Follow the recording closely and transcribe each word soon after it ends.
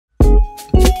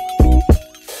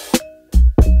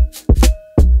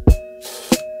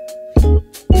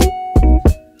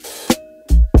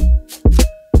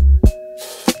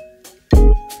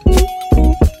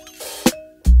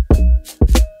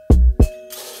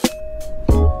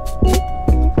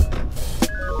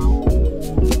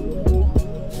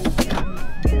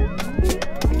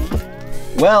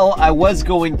Well, I was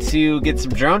going to get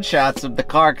some drone shots of the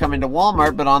car coming to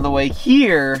Walmart, but on the way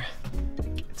here,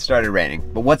 it started raining.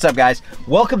 But what's up, guys?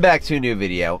 Welcome back to a new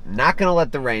video. Not gonna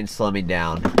let the rain slow me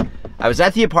down. I was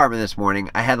at the apartment this morning.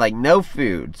 I had like no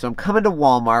food, so I'm coming to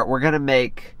Walmart. We're gonna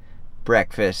make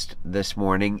breakfast this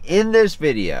morning in this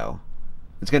video.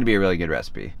 It's gonna be a really good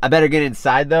recipe. I better get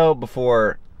inside though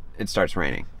before it starts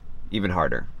raining, even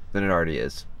harder than it already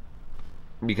is,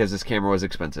 because this camera was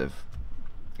expensive.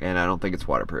 And I don't think it's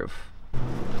waterproof.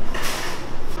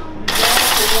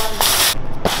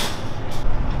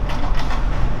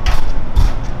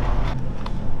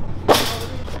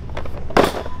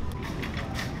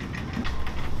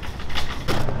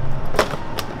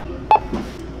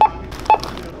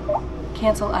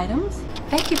 Cancel items.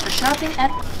 Thank you for shopping at...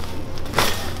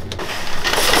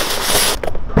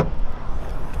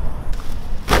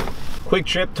 Quick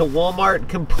trip to Walmart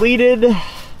completed.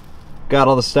 Got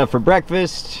all the stuff for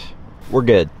breakfast. We're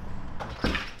good.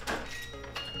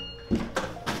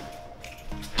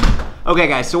 Okay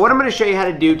guys, so what I'm gonna show you how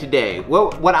to do today,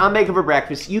 what I'm making for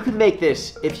breakfast, you can make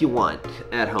this if you want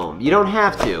at home. You don't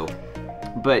have to,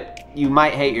 but you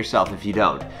might hate yourself if you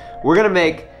don't. We're gonna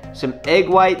make some egg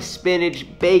white, spinach,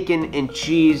 bacon, and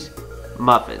cheese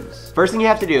muffins. First thing you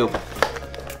have to do,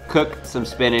 cook some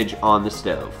spinach on the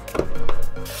stove.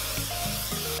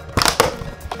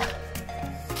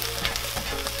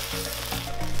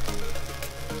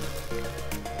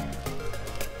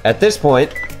 At this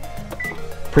point,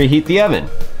 preheat the oven,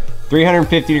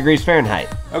 350 degrees Fahrenheit.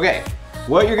 Okay,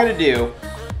 what you're gonna do,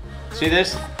 see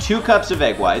this? 2 cups of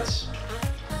egg whites,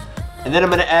 and then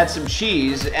I'm gonna add some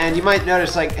cheese, and you might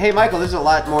notice like, hey Michael, this is a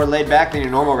lot more laid back than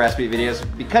your normal recipe videos,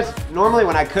 because normally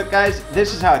when I cook, guys,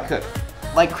 this is how I cook.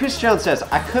 Like Chris Jones says,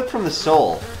 I cook from the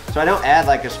soul, so I don't add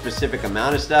like a specific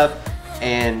amount of stuff,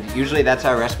 and usually that's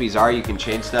how recipes are. You can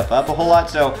change stuff up a whole lot.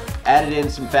 So added in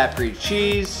some fat-free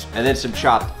cheese and then some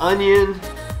chopped onion.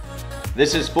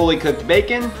 This is fully cooked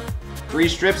bacon, 3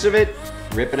 strips of it,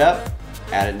 rip it up,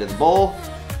 add it into the bowl.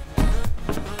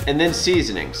 And then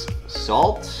seasonings,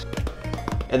 salt,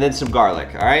 and then some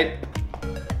garlic, all right?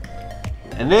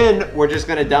 And then we're just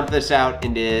gonna dump this out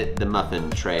into the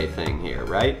muffin tray thing here,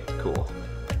 right? Cool.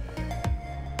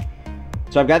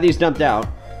 So I've got these dumped out.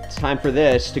 It's time for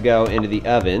this to go into the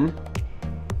oven.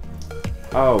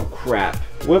 Oh crap,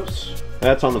 whoops,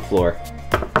 that's on the floor.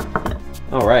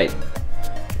 All right,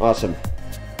 awesome.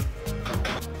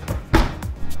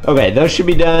 Okay, those should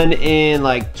be done in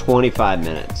like 25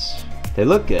 minutes. They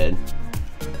look good.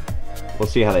 We'll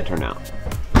see how they turn out.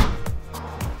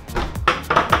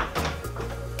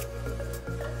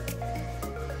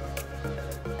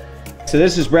 So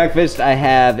this is breakfast. I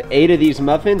have 8 of these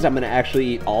muffins. I'm gonna actually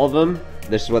eat all of them.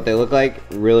 This is what they look like.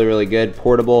 Really, really good,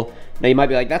 portable. Now you might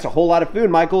be like, that's a whole lot of food,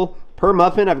 Michael. Per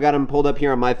muffin, I've got them pulled up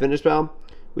here on MyFitnessPal.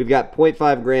 We've got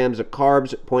 0.5 grams of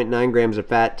carbs, 0.9 grams of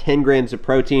fat, 10 grams of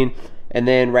protein. And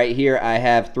then right here, I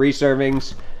have 3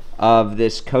 servings of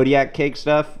this Kodiak cake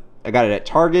stuff. I got it at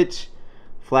Target,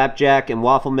 flapjack and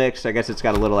waffle mix. I guess it's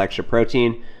got a little extra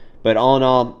protein. But all in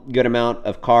all, good amount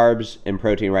of carbs and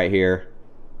protein right here.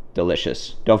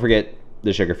 Delicious. Don't forget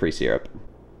the sugar-free syrup.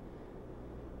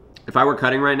 If I were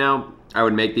cutting right now, I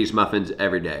would make these muffins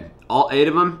every day. All 8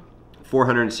 of them,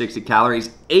 460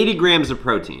 calories, 80 grams of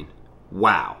protein.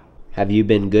 Wow. Have you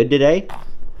been good today?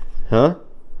 Huh?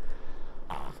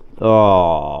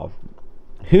 Oh.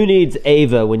 Who needs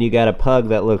Ava when you got a pug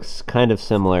that looks kind of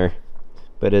similar,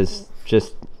 but is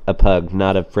just a pug,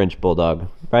 not a French bulldog?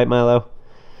 Right, Milo?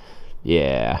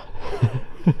 Yeah.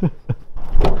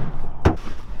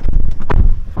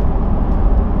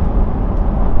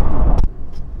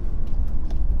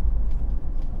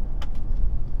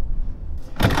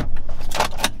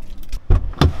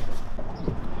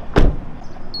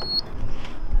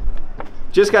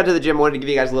 Just got to the gym, wanted to give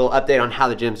you guys a little update on how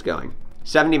the gym's going.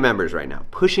 70 members right now,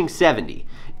 pushing 70,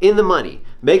 in the money,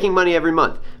 making money every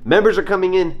month. Members are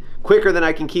coming in quicker than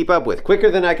I can keep up with,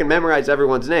 quicker than I can memorize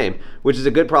everyone's name, which is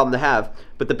a good problem to have.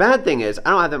 But the bad thing is, I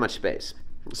don't have that much space.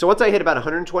 So once I hit about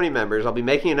 120 members, I'll be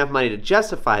making enough money to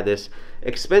justify this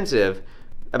expensive,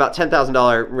 about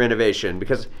 $10,000 renovation,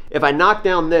 because if I knock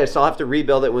down this, I'll have to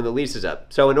rebuild it when the lease is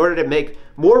up. So in order to make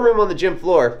more room on the gym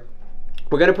floor,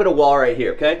 we're gonna put a wall right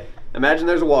here, okay? Imagine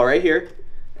there's a wall right here,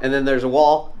 and then there's a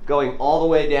wall going all the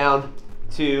way down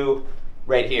to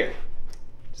right here.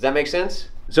 Does that make sense?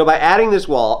 So by adding this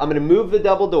wall, I'm gonna move the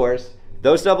double doors.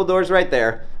 Those double doors right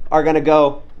there are gonna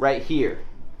go right here.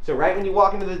 So right when you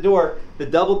walk into the door, the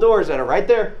double doors that are right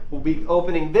there will be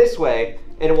opening this way,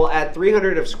 and it will add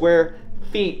 300 square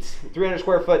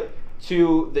foot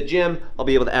to the gym, I'll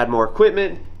be able to add more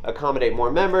equipment, accommodate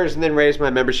more members, and then raise my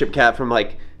membership cap from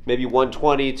like maybe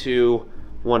 120 to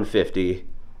 150.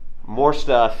 More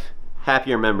stuff,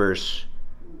 happier members.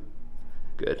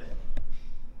 Good.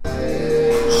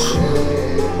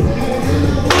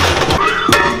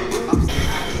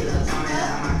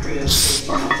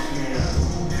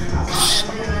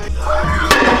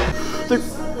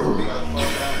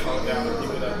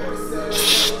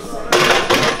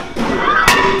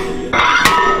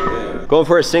 Going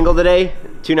for a single today,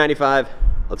 295.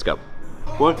 Let's go.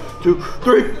 1, 2,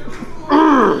 3.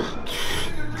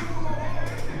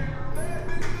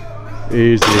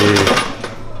 Easy.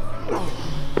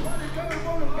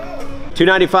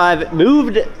 295,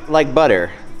 moved like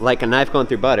butter, like a knife going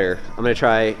through butter. I'm gonna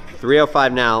try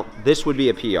 305 now. This would be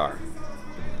a PR.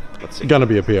 Let's see. Gonna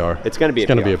be a PR. It's gonna be a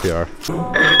PR. It's gonna be a PR.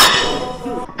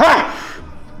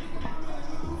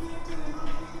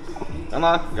 Come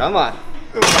on, come on.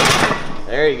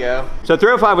 There you go. So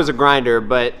 305 was a grinder,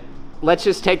 but let's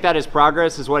just take that as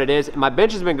progress is what it is. My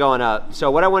bench has been going up.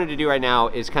 So what I wanted to do right now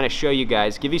is kind of show you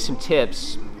guys, give you some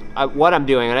tips what I'm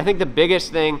doing. And I think the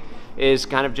biggest thing is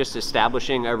kind of just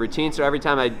establishing a routine. So every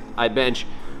time I bench,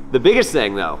 the biggest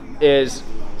thing though is,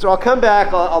 so I'll come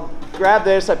back, I'll grab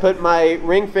this, I put my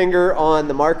ring finger on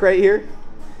the mark right here.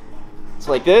 It's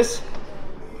like this.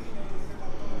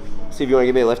 See if you want to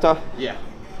give me a lift off? Yeah.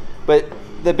 But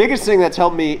the biggest thing that's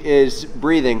helped me is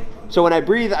breathing. So when I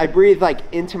breathe like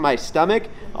into my stomach.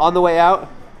 On the way out,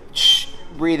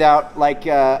 breathe out like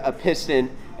a piston.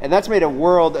 And that's made a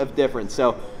world of difference.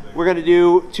 So we're gonna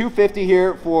do 250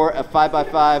 here for a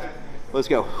 5x5. Let's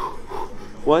go.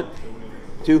 1,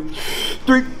 2,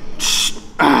 3.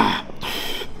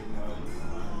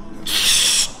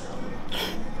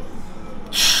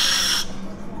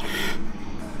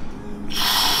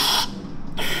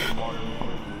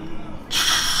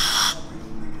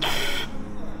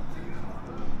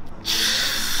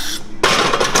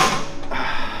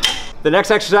 The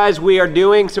next exercise we are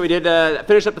doing, so we did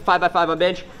finish up the 5x5 on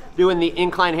bench, doing the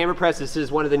incline hammer press. This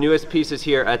is one of the newest pieces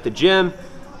here at the gym.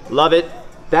 Love it.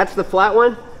 That's the flat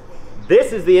one.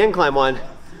 This is the incline one.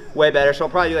 Way better, so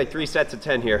I'll probably do like 3 sets of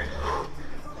 10 here.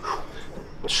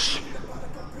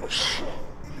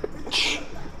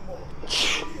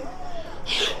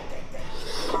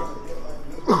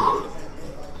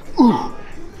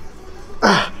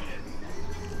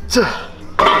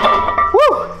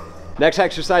 Next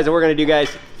exercise that we're gonna do, guys,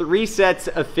 3 sets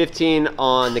of 15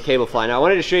 on the cable fly. Now I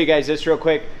wanted to show you guys this real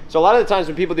quick. So a lot of the times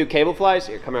when people do cable flies,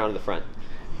 here, come around to the front.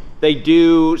 They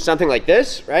do something like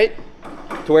this, right?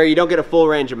 To where you don't get a full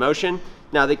range of motion.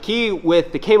 Now the key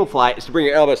with the cable fly is to bring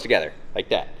your elbows together, like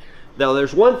that. Though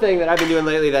there's one thing that I've been doing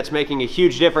lately that's making a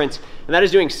huge difference, and that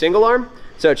is doing single arm.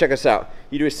 So check this out.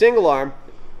 You do a single arm,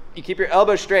 you keep your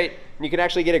elbows straight, and you can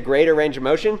actually get a greater range of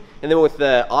motion. And then with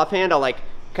the offhand, I'll like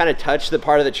kind of touch the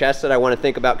part of the chest that I want to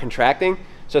think about contracting.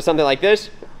 So something like this,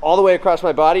 all the way across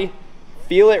my body,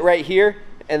 feel it right here,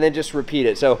 and then just repeat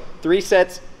it. So 3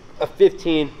 sets of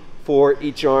 15 for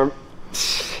each arm.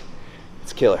 It's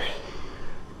killer.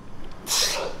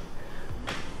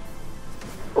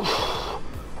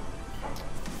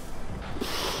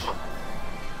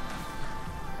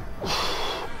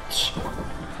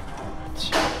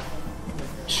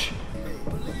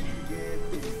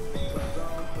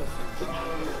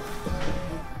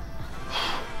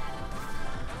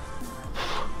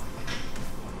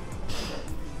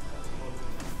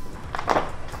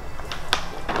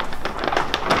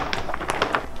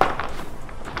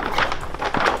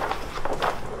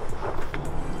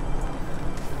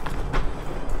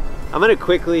 I'm gonna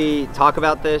quickly talk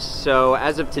about this. So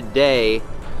as of today,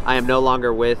 I am no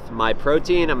longer with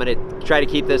Myprotein. I'm gonna try to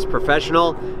keep this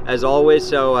professional as always.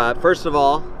 So first of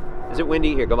all, is it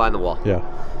windy? Here, go behind the wall. Yeah.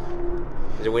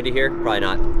 Is it windy here? Probably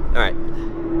not. All right.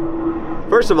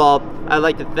 First of all, I'd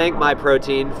like to thank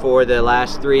Myprotein for the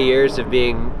last 3 years of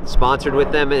being sponsored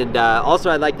with them. And also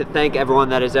I'd like to thank everyone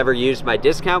that has ever used my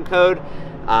discount code.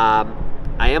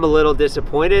 I am a little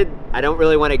disappointed. I don't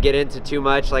really want to get into too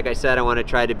much. Like I said, I want to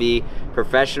try to be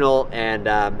professional, and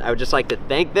I would just like to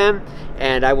thank them.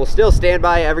 And I will still stand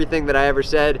by everything that I ever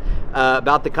said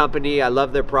about the company. I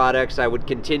love their products. I would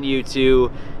continue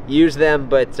to use them,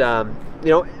 but you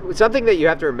know, something that you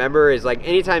have to remember is like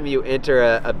anytime you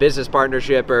enter a business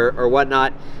partnership or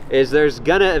whatnot, is there's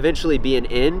gonna eventually be an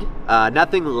end.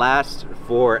 Nothing lasts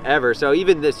forever. So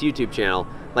even this YouTube channel,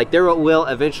 like there will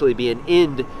eventually be an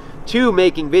end to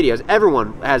making videos.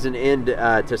 Everyone has an end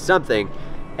to something,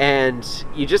 and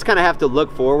you just kind of have to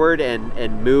look forward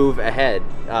and move ahead.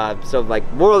 So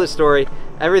like, moral of the story,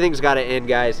 everything's got to end,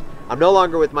 guys. I'm no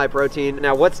longer with Myprotein.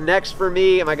 Now, what's next for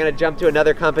me? Am I gonna jump to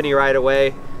another company right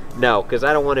away? No, because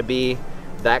I don't want to be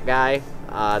that guy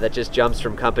that just jumps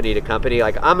from company to company.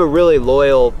 Like, I'm a really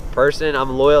loyal person. I'm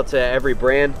loyal to every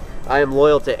brand. I am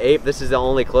loyal to Ape. This is the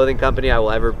only clothing company I will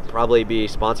ever probably be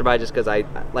sponsored by, just because I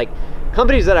like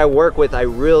companies that I work with. I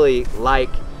really like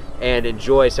and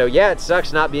enjoy. So yeah, it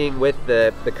sucks not being with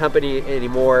the company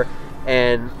anymore.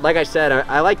 And like I said,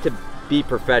 I like to be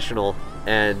professional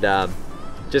and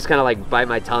just kind of like bite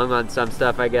my tongue on some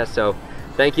stuff, I guess. So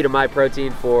thank you to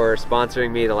Myprotein for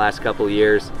sponsoring me the last couple of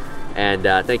years. And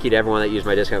thank you to everyone that used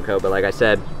my discount code. But like I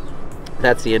said,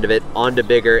 that's the end of it. On to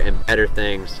bigger and better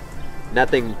things.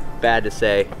 Nothing bad to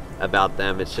say about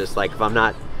them. It's just like, if I'm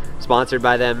not sponsored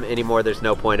by them anymore, there's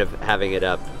no point of having it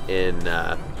up in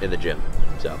the gym.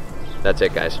 So that's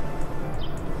it, guys.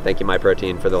 Thank you,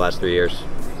 Myprotein, for the last 3 years.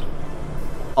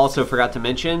 Also forgot to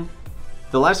mention,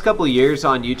 the last couple of years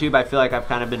on YouTube, I feel like I've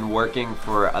kind of been working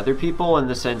for other people, in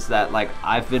the sense that like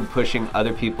I've been pushing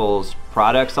other people's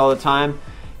products all the time.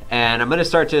 And I'm gonna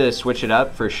start to switch it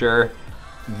up for sure.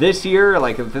 This year,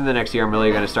 like within the next year, I'm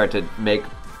really gonna start to make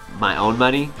my own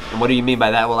money. And what do you mean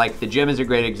by that? Well, like the gym is a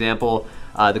great example.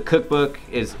 The cookbook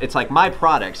it's like my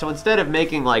product. So instead of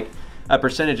making like a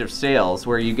percentage of sales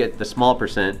where you get the small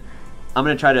percent, I'm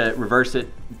gonna try to reverse it,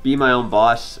 be my own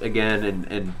boss again,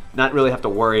 and not really have to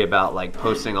worry about like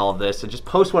posting all of this, and just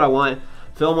post what I want,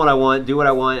 film what I want, do what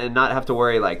I want, and not have to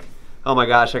worry like, oh my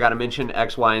gosh, I gotta mention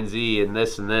X, Y, and Z and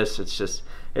this and this. It's just,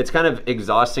 it's kind of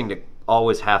exhausting to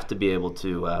always have to be able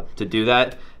to do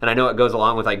that. And I know it goes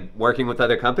along with like working with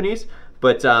other companies,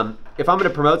 but if I'm gonna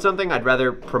promote something, I'd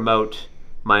rather promote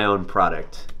my own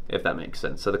product, if that makes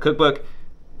sense. So the cookbook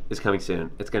is coming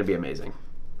soon. It's gonna be amazing.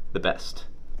 The best.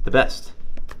 The best.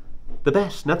 The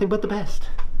best. Nothing but the best.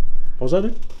 What was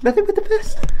that? Nothing but the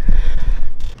best.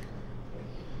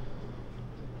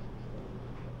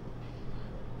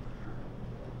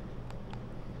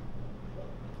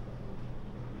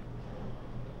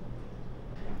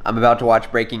 I'm about to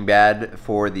watch Breaking Bad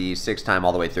for the 6th time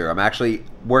all the way through. I'm actually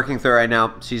working through right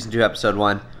now, season 2, episode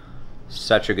 1.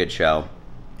 Such a good show.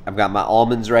 I've got my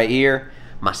almonds right here.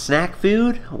 My snack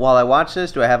food while I watch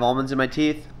this. Do I have almonds in my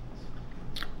teeth?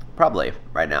 Probably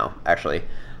right now, actually.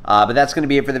 But that's going to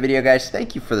be it for the video, guys.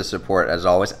 Thank you for the support, as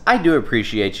always. I do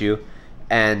appreciate you.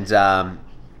 And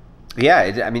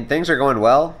yeah, I mean, things are going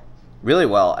well, really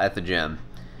well at the gym.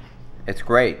 It's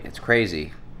great. It's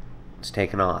crazy. It's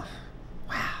taken off.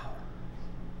 Wow.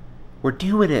 We're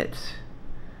doing it.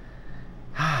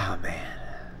 Oh,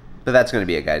 man. But that's going to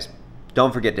be it, guys.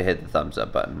 Don't forget to hit the thumbs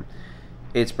up button.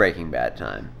 It's Breaking Bad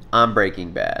time. I'm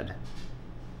Breaking Bad.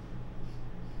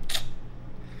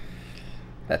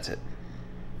 That's it.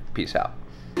 Peace out.